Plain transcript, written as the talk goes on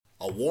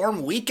A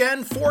warm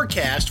weekend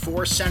forecast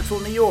for Central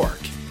New York.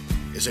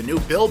 Is a new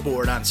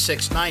billboard on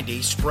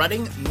 690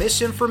 spreading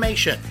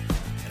misinformation.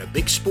 And a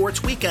big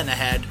sports weekend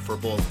ahead for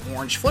both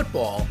Orange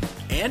football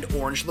and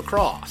Orange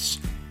lacrosse.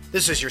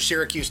 This is your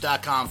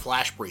Syracuse.com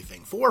flash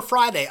briefing for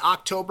Friday,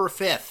 October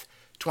 5th,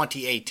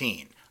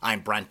 2018.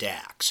 I'm Brent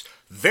Axe.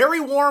 Very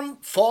warm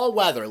fall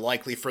weather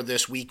likely for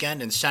this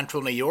weekend in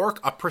Central New York.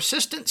 A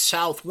persistent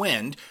south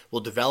wind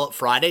will develop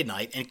Friday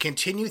night and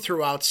continue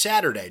throughout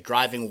Saturday,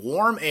 driving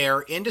warm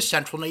air into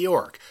Central New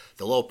York.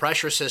 The low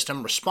pressure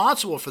system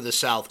responsible for the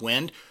south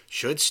wind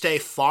should stay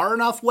far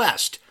enough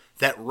west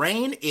that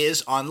rain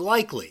is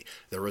unlikely.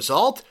 The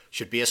result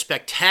should be a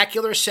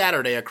spectacular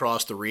Saturday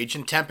across the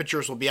region.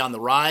 Temperatures will be on the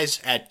rise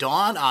at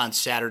dawn on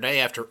Saturday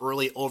after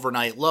early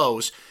overnight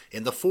lows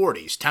in the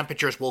 40s.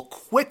 Temperatures will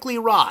quickly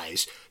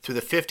rise through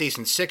the 50s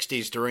and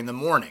 60s during the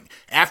morning.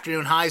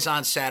 Afternoon highs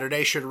on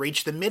Saturday should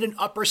reach the mid and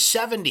upper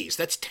 70s.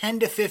 That's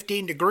 10 to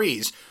 15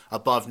 degrees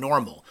above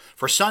normal.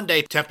 For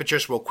Sunday,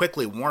 temperatures will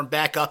quickly warm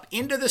back up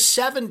into the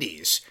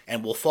 70s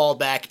and will fall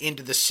back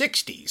into the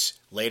 60s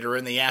later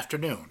in the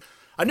afternoon.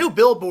 A new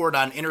billboard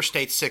on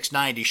Interstate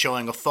 690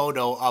 showing a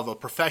photo of a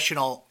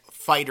professional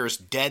fighter's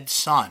dead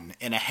son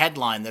in a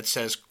headline that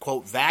says,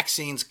 quote,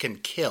 "Vaccines can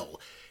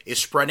kill," is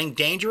spreading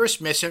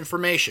dangerous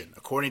misinformation,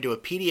 according to a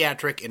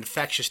pediatric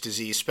infectious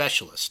disease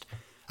specialist.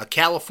 A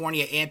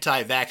California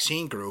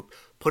anti-vaccine group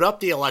put up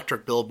the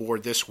electric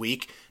billboard this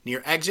week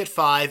near Exit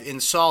 5 in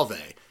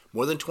Solvay.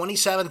 More than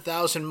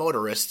 27,000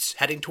 motorists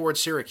heading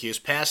towards Syracuse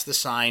pass the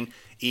sign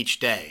each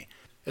day.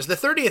 As the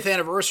 30th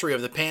anniversary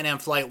of the Pan Am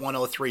Flight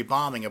 103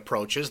 bombing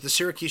approaches, the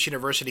Syracuse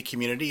University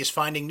community is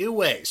finding new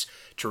ways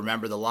to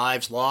remember the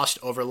lives lost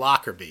over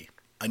Lockerbie.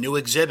 A new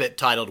exhibit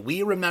titled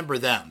We Remember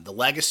Them, The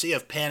Legacy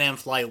of Pan Am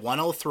Flight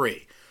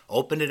 103,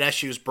 opened at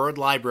SU's Byrd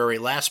Library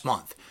last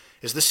month,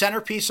 is the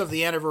centerpiece of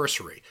the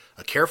anniversary,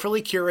 a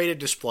carefully curated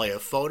display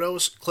of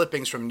photos,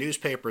 clippings from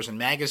newspapers and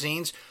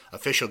magazines,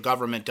 official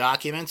government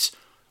documents,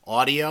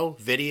 audio,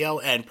 video,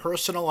 and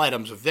personal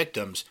items of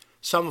victims,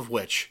 some of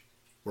which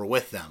were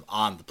with them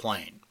on the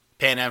plane.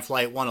 Pan Am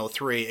Flight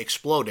 103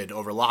 exploded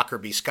over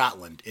Lockerbie,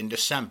 Scotland in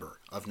December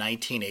of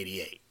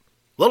 1988.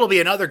 Well, it'll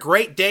be another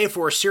great day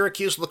for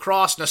Syracuse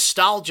lacrosse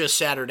nostalgia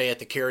Saturday at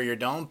the Carrier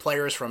Dome.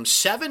 Players from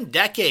 7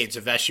 decades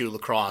of SU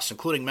lacrosse,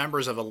 including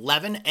members of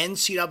 11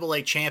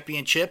 NCAA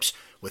championships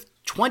with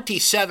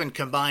 27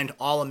 combined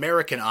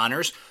All-American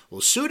honors,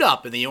 will suit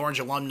up in the Orange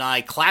Alumni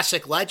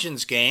Classic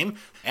Legends game.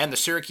 And the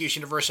Syracuse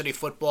University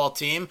football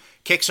team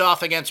kicks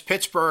off against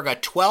Pittsburgh, a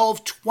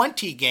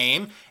 12-20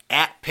 game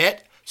at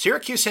Pitt.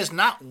 Syracuse has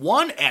not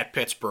won at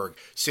Pittsburgh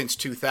since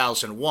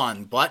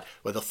 2001, but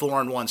with a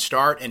 4-1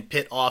 start and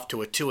Pitt off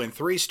to a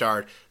 2-3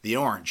 start, the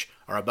Orange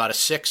are about a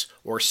 6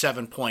 or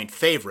 7 point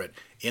favorite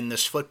in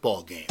this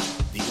football game.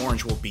 The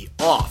Orange will be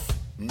off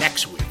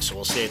next week, so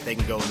we'll see if they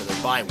can go into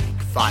their bye week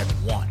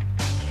 5-1.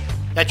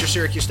 That's your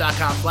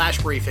Syracuse.com flash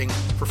briefing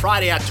for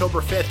Friday,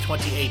 October 5th,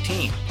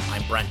 2018.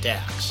 I'm Brent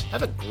Axe.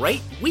 Have a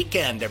great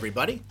weekend,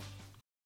 everybody.